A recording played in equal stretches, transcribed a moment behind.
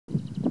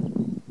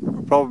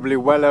probably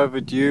well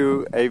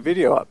overdue a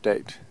video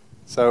update.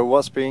 So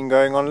what's been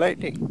going on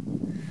lately?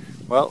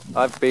 Well,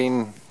 I've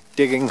been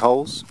digging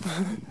holes.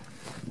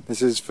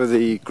 This is for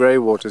the grey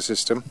water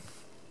system,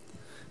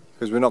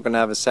 because we're not going to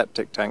have a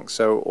septic tank,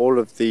 so all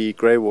of the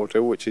grey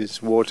water, which is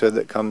water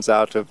that comes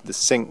out of the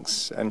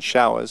sinks and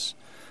showers,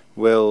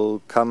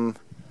 will come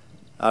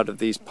out of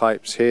these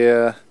pipes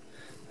here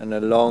and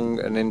along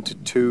and into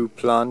two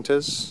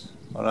planters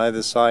on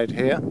either side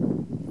here.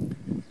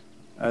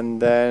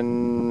 And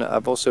then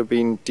I've also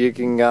been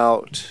digging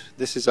out,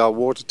 this is our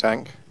water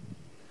tank,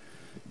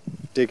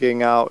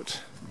 digging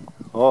out,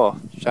 oh,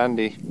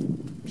 shandy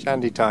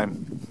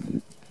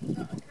time.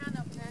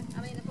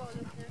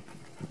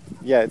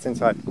 Yeah, it's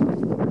inside.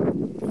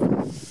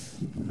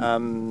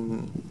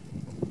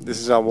 This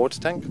is our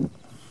water tank,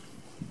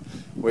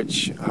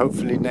 which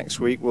hopefully next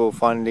week will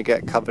finally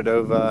get covered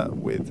over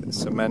with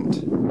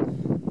cement,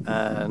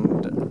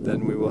 and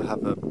then we will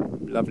have a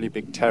lovely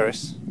big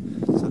terrace.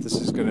 So this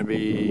is going to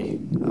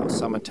be our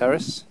summer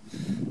terrace,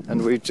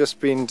 and we've just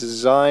been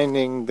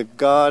designing the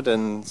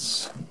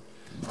gardens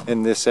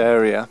in this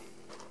area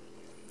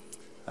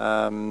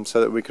so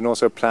that we can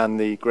also plan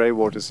the grey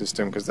water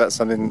system, because that's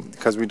something,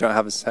 because we don't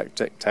have a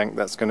septic tank,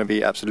 that's going to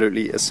be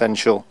absolutely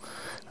essential.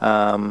 It's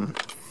going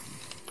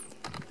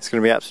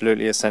to be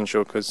absolutely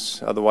essential,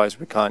 because otherwise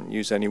we can't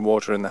use any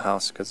water in the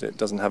house because it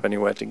doesn't have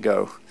anywhere to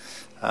go.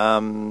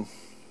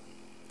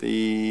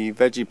 The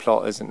veggie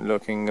plot isn't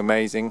looking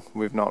amazing.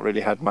 We've not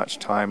really had much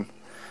time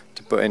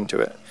to put into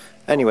it.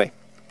 Anyway,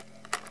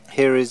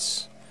 here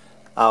is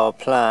our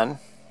plan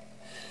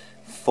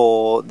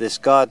for this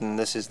garden.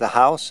 This is the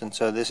house, and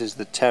so this is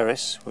the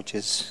terrace, which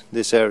is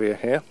this area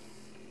here.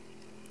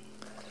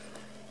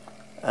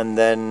 And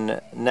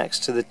then next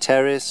to the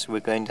terrace we're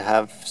going to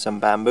have some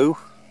bamboo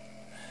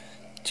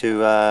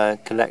to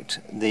collect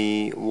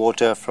the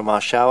water from our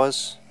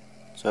showers.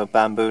 So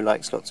bamboo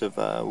likes lots of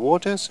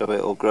water, so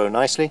it will grow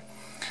nicely.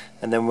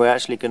 And then we're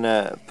actually going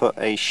to put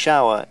a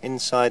shower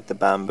inside the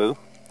bamboo,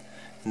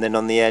 and then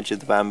on the edge of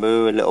the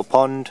bamboo a little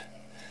pond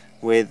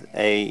with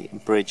a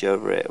bridge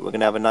over it. We're going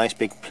to have a nice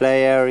big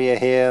play area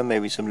here,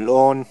 maybe some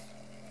lawn,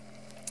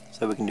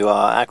 so we can do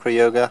our acro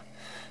yoga.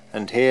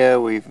 And here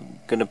we're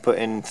going to put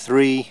in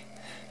 3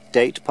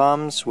 date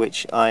palms,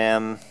 which I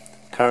am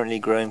currently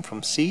growing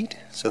from seed,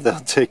 so they'll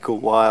take a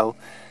while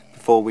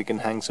before we can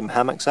hang some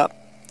hammocks up.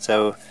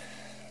 So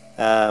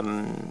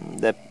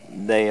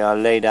they are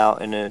laid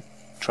out in a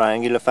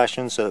triangular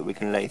fashion so that we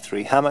can lay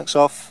 3 hammocks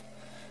off.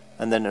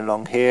 And then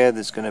along here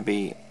there's going to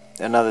be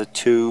another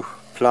 2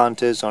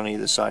 planters on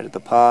either side of the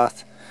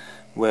path,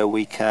 where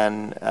we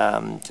can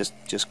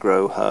just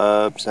grow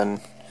herbs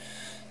and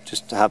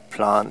just have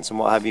plants and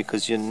what have you,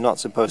 because you're not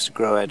supposed to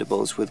grow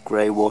edibles with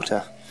grey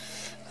water.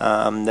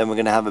 Then we're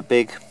going to have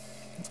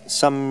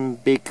some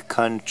big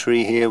kind of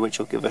tree here which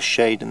will give us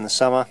shade in the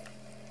summer,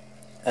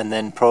 and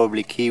then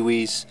probably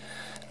kiwis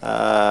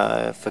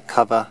for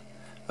cover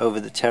over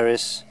the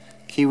terrace,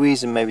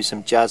 kiwis and maybe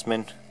some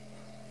jasmine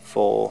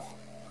for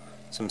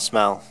some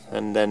smell.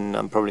 And then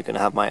I'm probably going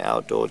to have my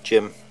outdoor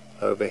gym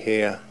over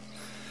here.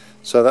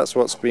 So that's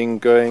what's been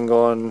going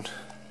on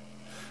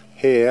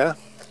here.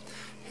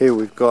 Here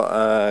we've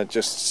got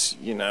just,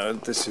 you know,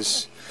 this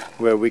is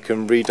where we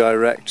can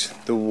redirect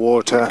the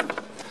water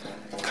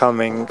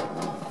coming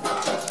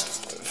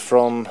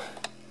from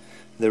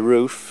the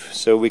roof,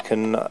 so we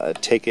can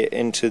take it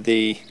into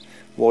the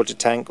water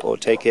tank or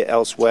take it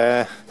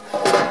elsewhere.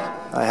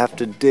 I have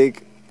to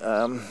dig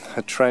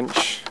a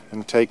trench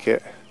and take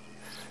it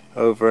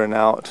over and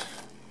out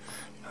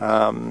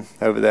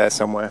over there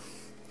somewhere,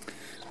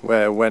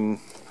 where when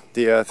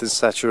the earth is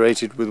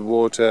saturated with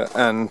water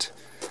and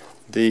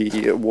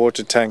the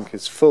water tank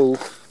is full,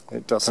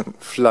 it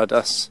doesn't flood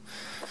us.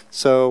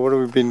 So what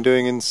have we been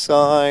doing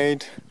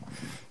inside?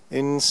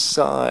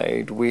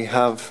 Inside we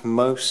have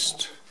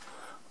most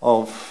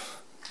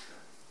of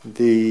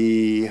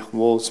the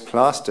walls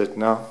plastered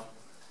now,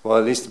 well,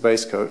 at least the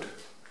base coat.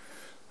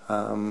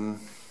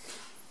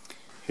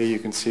 Here you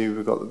can see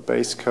we've got the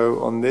base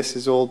coat on this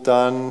is all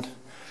done.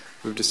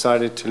 We've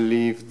decided to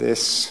leave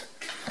this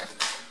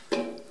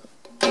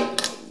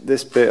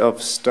bit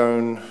of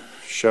stone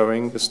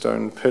showing, the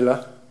stone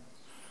pillar.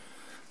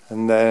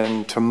 And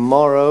then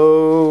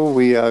tomorrow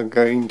we are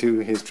going to,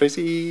 here's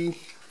Tracy.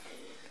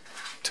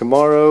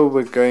 Tomorrow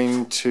we're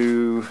going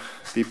to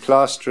be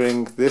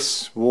plastering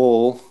this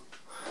wall.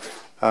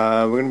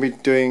 We're going to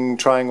be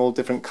trying all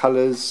different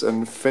colours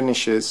and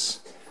finishes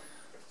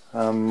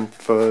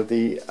for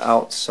the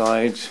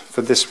outside,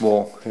 for this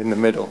wall in the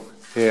middle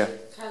here.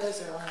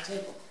 Colours are on the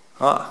table.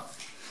 Ah,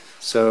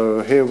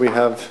 so here we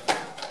have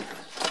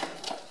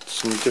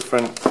some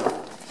different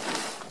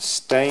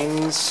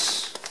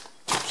stains?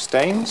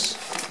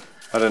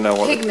 I don't know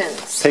what.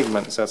 Pigments.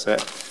 Pigments, that's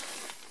it.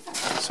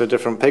 So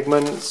different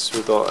pigments.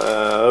 We've got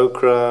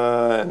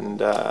ochre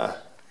and I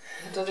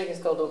don't think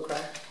it's called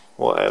ochre.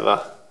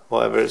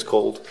 Whatever it's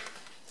called.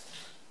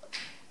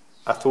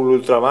 Azul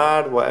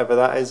ultramar, whatever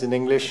that is in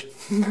English.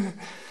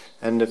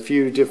 and a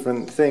few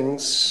different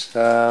things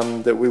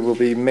that we will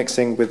be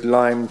mixing with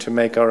lime to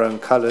make our own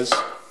colours.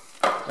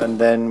 And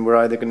then we're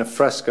either going to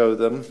fresco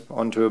them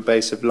onto a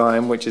base of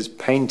lime, which is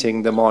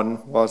painting them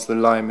on whilst the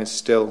lime is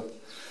still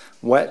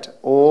wet,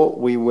 or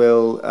we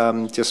will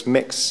just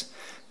mix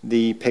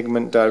the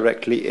pigment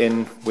directly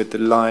in with the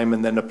lime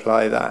and then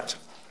apply that.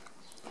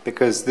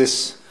 Because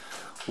this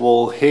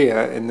wall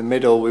here in the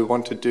middle, we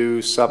want to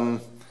do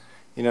some,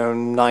 you know,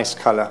 nice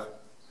colour.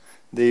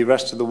 The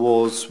rest of the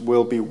walls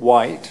will be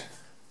white,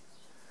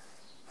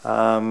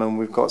 and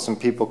we've got some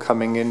people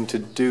coming in to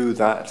do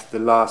that, the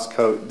last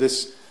coat.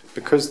 This,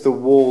 because the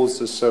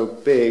walls are so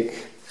big,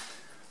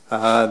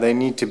 they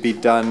need to be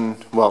done,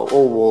 well,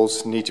 all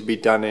walls need to be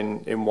done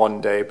in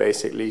one day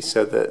basically,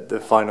 so that the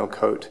final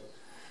coat,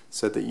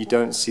 so that you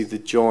don't see the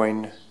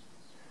join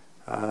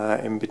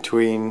in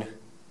between.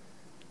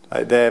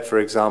 Like there, for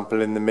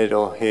example, in the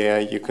middle here,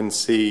 you can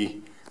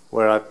see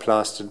where I've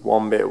plastered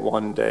one bit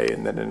one day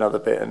and then another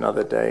bit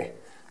another day.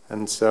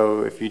 And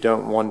so if you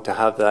don't want to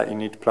have that, you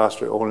need to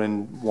plaster it all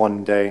in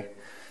one day.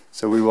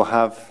 So we will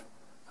have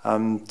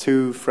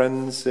two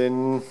friends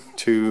in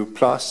to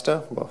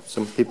plaster, well,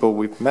 some people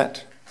we've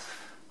met.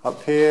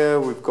 Up here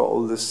we've got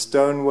all the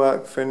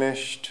stonework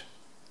finished.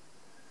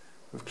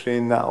 We've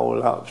cleaned that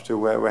all up to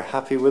where we're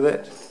happy with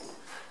it.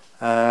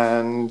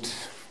 And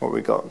what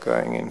we got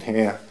going in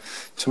here.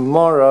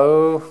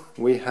 Tomorrow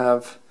we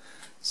have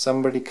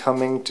somebody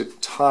coming to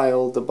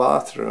tile the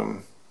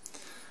bathroom.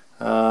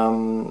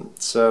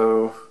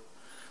 So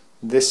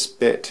this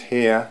bit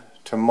here,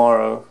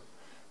 tomorrow,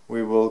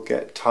 we will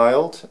get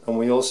tiled, and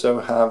we also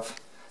have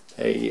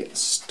a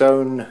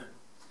stone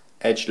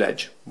edge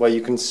ledge where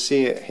you can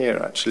see it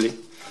here actually.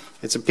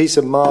 It's a piece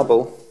of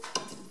marble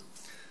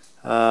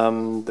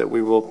that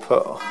we will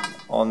put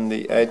on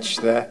the edge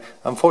there.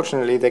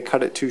 Unfortunately they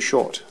cut it too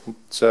short,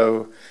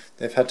 so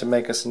they've had to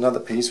make us another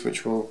piece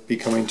which will be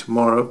coming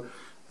tomorrow,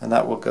 and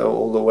that will go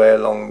all the way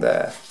along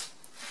there.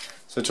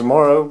 So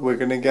tomorrow we're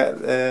going to get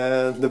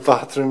the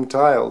bathroom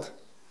tiled,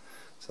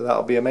 so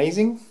that'll be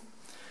amazing.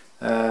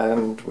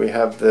 And we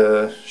have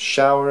the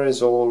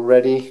showers all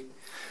ready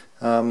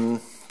for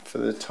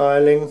the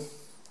tiling.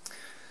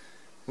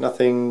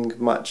 Nothing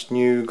much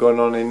new going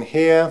on in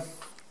here.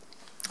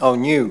 Oh,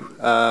 new.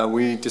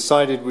 We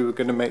decided we were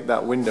going to make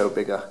that window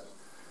bigger.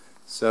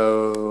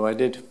 So I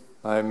did.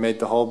 I made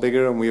the hole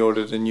bigger and we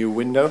ordered a new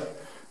window.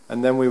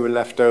 And then we were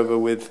left over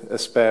with a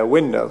spare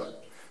window.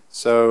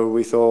 So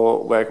we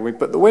thought, where can we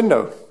put the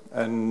window?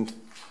 And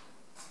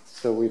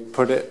so we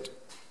put it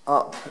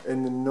up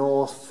in the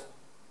north,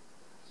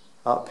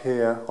 up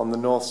here on the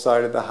north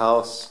side of the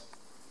house.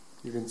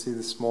 You can see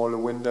the smaller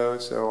window,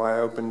 so I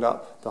opened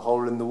up the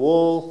hole in the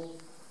wall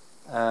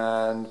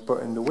and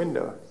put in the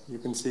window. You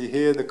can see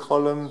here the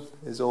column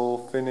is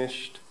all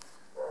finished,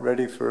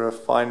 ready for a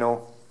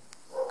final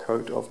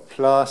coat of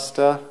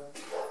plaster.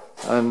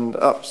 And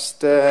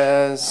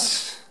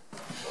upstairs,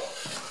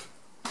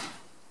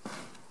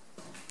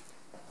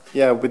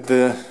 yeah, with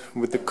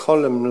the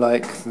column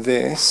like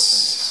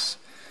this,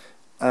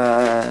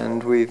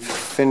 and we've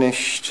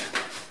finished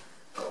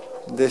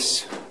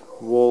this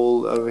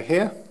wall over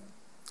here.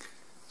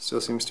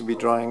 Still seems to be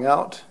drying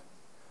out.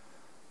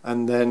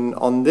 And then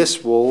on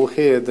this wall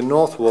here, the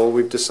north wall,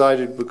 we've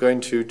decided we're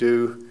going to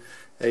do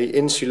a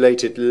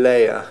insulated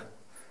layer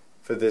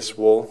for this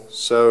wall.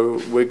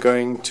 So we're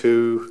going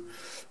to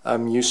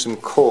use some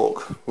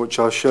cork, which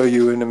I'll show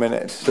you in a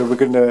minute. So we're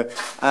going to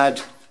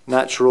add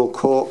natural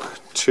cork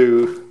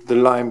to the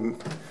lime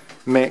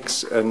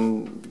mix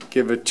and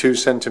give a 2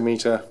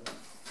 centimeter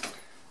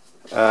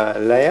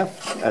layer,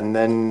 and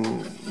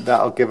then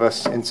that'll give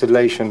us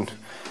insulation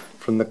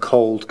from the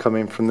cold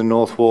coming from the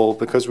north wall,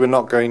 because we're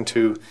not going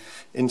to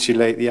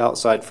insulate the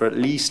outside for at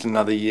least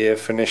another year,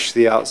 finish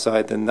the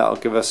outside, then that'll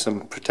give us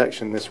some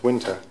protection this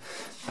winter.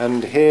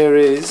 And here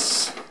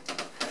is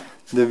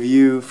the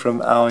view from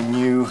our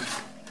new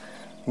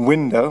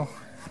window.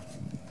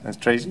 That's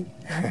Tracy.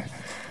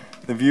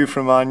 The view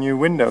from our new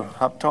window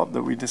up top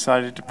that we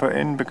decided to put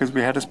in because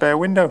we had a spare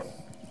window.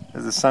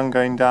 There's the sun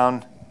going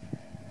down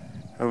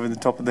over the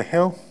top of the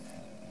hill.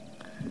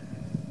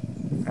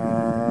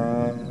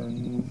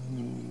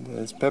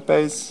 There's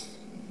Pepe's.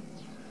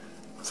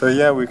 So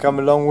yeah, we've come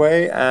a long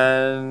way,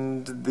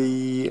 and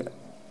the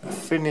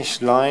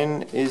finish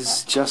line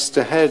is just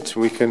ahead.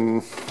 We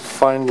can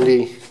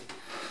finally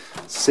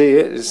see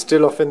it. It's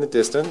still off in the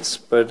distance,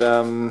 but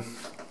the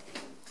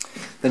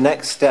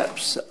next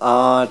steps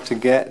are to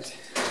get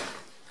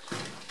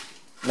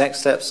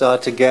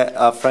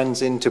our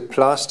friends into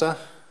plaster.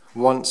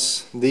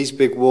 Once these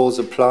big walls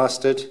are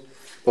plastered,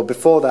 well,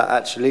 before that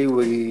actually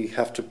we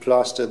have to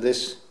plaster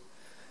this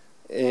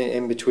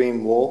in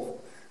between wall.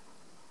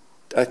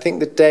 I think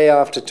the day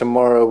after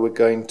tomorrow we're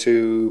going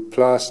to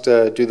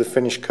plaster, do the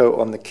finish coat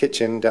on the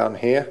kitchen down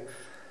here,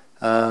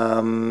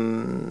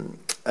 and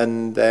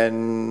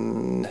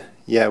then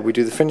yeah, we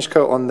do the finish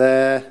coat on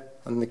there,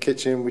 on the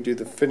kitchen, we do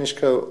the finish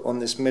coat on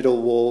this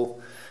middle wall.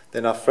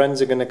 Then our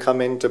friends are going to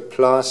come in to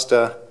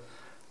plaster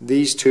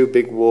these two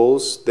big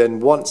walls. Then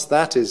once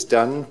that is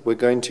done, we're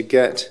going to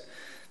get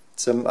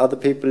some other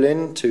people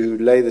in to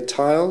lay the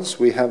tiles.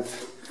 We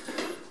have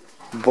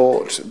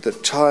bought the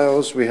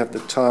tiles, we have the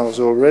tiles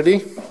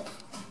already.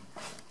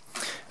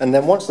 And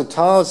then once the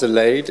tiles are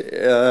laid,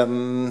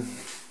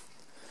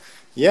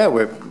 yeah,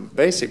 we're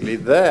basically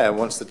there.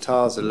 Once the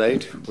tiles are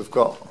laid, we've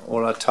got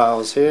all our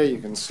tiles here. You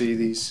can see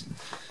these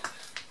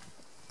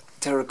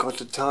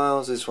terracotta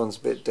tiles. This one's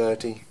a bit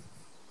dirty,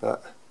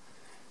 but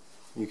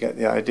you get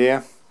the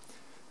idea.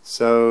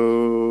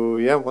 So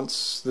yeah,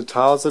 once the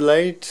tiles are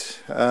laid,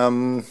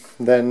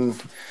 then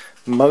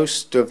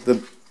most of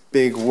the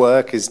big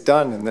work is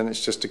done, and then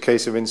it's just a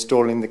case of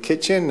installing the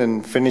kitchen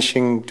and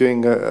finishing,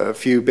 doing a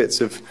few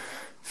bits of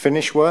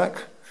finish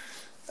work.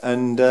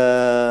 And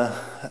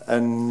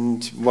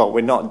well,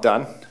 we're not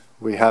done.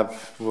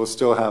 We'll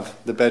still have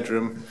the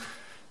bedroom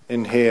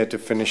in here to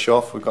finish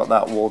off. We've got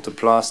that wall to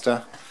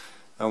plaster,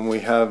 and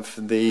we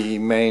have the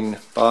main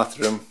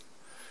bathroom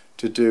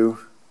to do.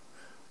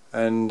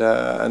 And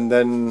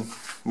then,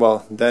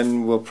 well,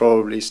 then we'll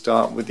probably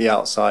start with the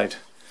outside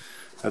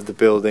of the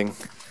building.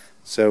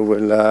 So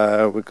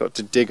we've got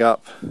to dig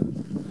up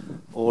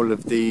all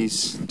of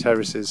these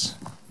terraces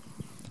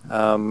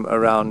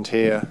around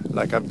here,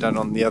 like I've done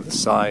on the other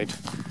side.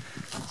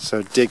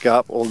 So dig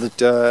up all the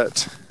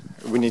dirt.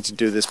 We need to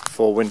do this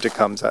before winter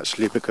comes,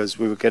 actually, because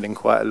we were getting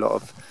quite a lot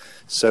of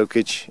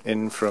soakage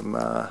in from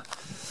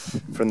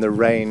the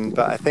rain.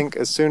 But I think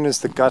as soon as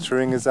the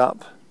guttering is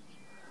up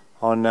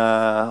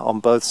on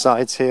both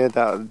sides here,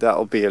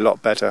 that'll be a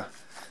lot better.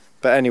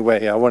 But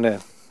anyway, I want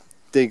to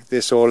dig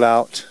this all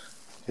out.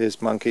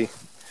 Here's Monkey.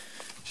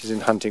 She's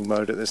in hunting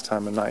mode at this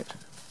time of night.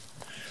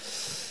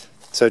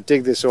 So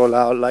dig this all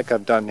out like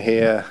I've done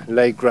here,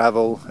 lay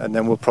gravel, and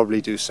then we'll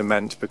probably do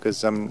cement,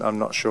 because I'm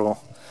not sure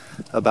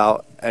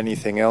about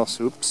anything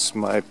else. Oops,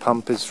 my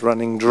pump is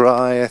running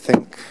dry, I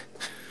think.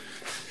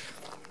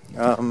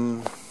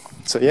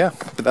 So yeah,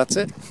 but that's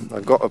it.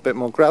 I've got a bit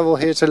more gravel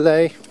here to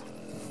lay.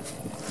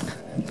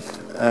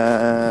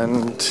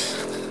 And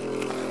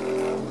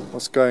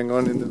what's going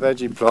on in the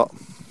veggie plot?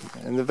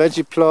 In the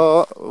veggie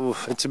plot,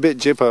 it's a bit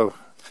jippo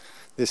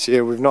this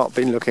year. We've not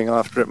been looking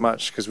after it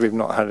much because we've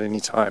not had any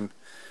time.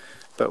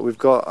 But we've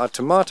got our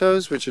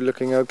tomatoes, which are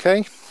looking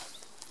okay.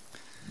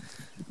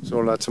 It's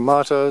all our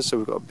tomatoes, so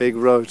we've got a big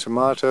row of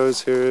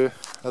tomatoes here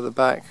at the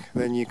back.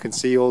 Then you can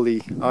see all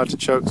the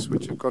artichokes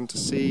which have gone to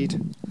seed.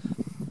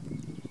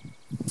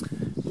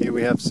 Here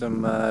we have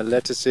some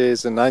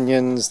lettuces and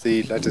onions.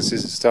 The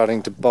lettuces are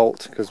starting to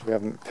bolt because we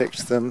haven't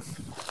picked them.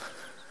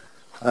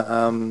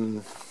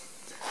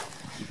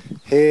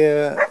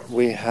 Here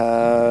we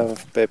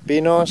have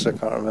pepinos. I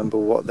can't remember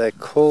what they're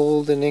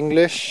called in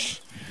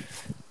English,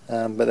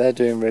 but they're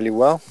doing really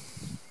well.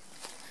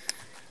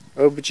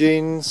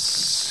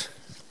 Aubergines,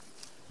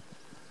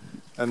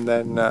 and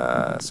then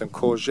some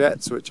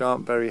courgettes which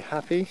aren't very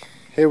happy.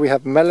 Here we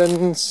have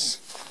melons.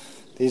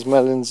 These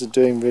melons are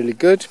doing really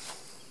good.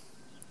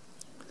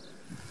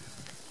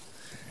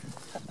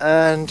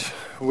 And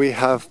we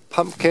have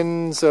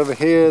pumpkins over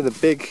here, the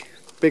big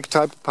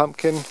type of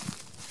pumpkin.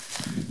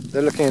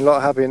 They're looking a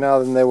lot happier now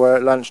than they were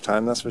at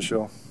lunchtime, that's for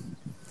sure.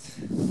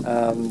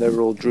 They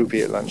were all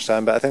droopy at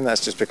lunchtime, but I think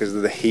that's just because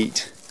of the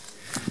heat.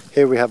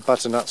 Here we have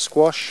butternut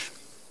squash.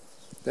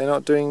 They're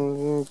not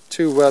doing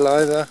too well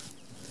either.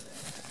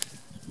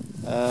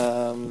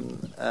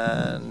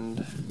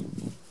 And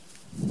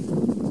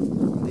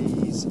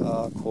these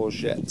are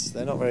courgettes.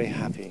 They're not very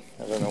happy.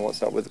 I don't know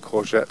what's up with the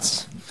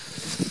courgettes.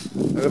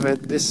 Over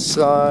at this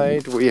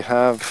side we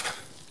have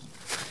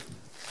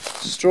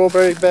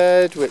strawberry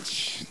bed,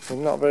 which they're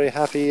not very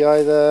happy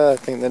either. I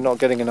think they're not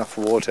getting enough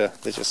water.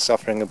 They're just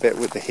suffering a bit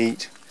with the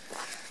heat.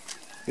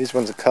 These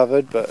ones are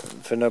covered, but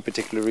for no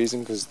particular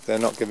reason, because they're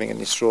not giving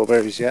any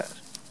strawberries yet.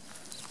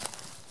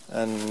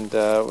 And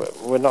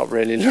we're not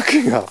really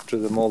looking after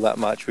them all that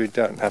much. We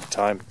don't have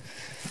time.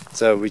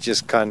 So we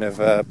just kind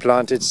of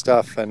planted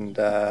stuff, and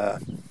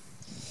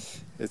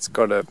it's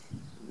got to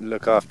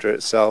look after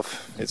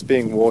itself. It's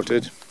being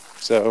watered,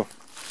 so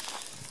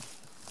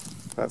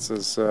that's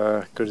as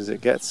good as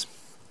it gets.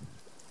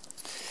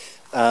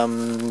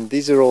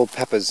 These are all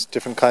peppers,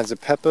 different kinds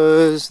of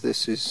peppers.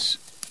 This is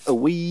a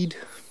weed.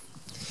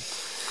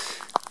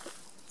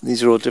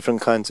 These are all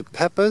different kinds of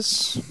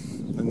peppers,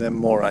 and then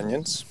more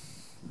onions.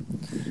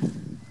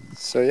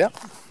 So yeah,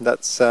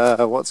 that's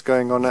what's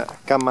going on at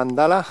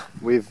Mandala.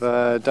 We've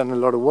done a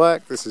lot of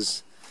work. This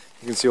is,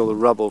 you can see all the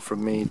rubble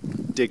from me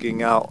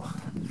digging out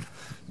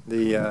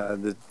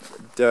the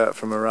dirt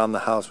from around the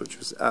house, which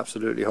was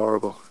absolutely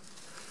horrible.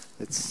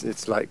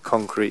 It's like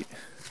concrete.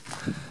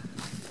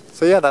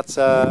 So yeah, that's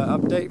an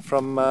update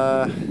from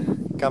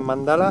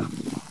Mandala.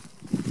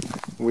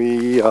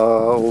 We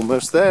are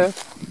almost there.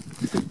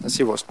 Let's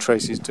see what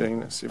Tracy's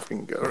doing. Let's see if we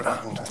can go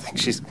around. I think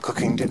she's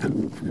cooking dinner.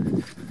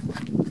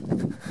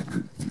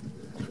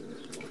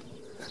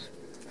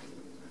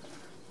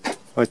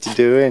 What you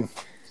doing?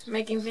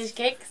 Making fish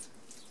cakes.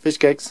 Fish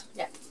cakes?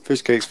 Yeah.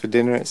 Fish cakes for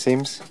dinner, it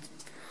seems.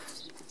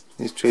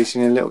 There's Tracy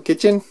in a little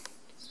kitchen,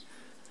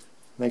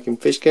 making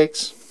fish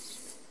cakes.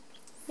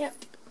 Yep.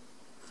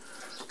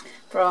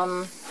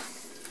 From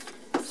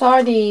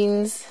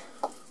sardines,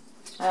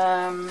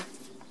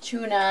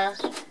 tuna,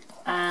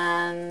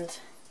 and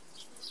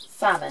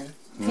salmon.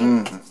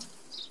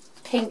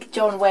 Pink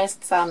John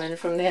West salmon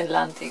from the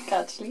Atlantic,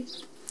 actually.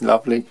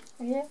 Lovely.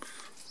 Yeah.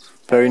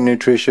 Very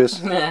nutritious.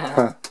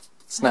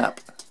 Snap.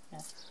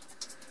 Yeah.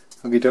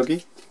 Okie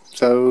dokie.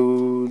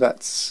 So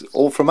that's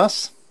all from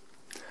us.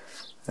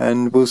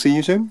 And we'll see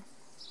you soon.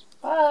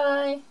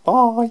 Bye.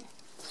 Bye.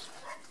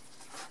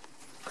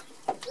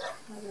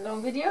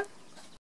 Long video.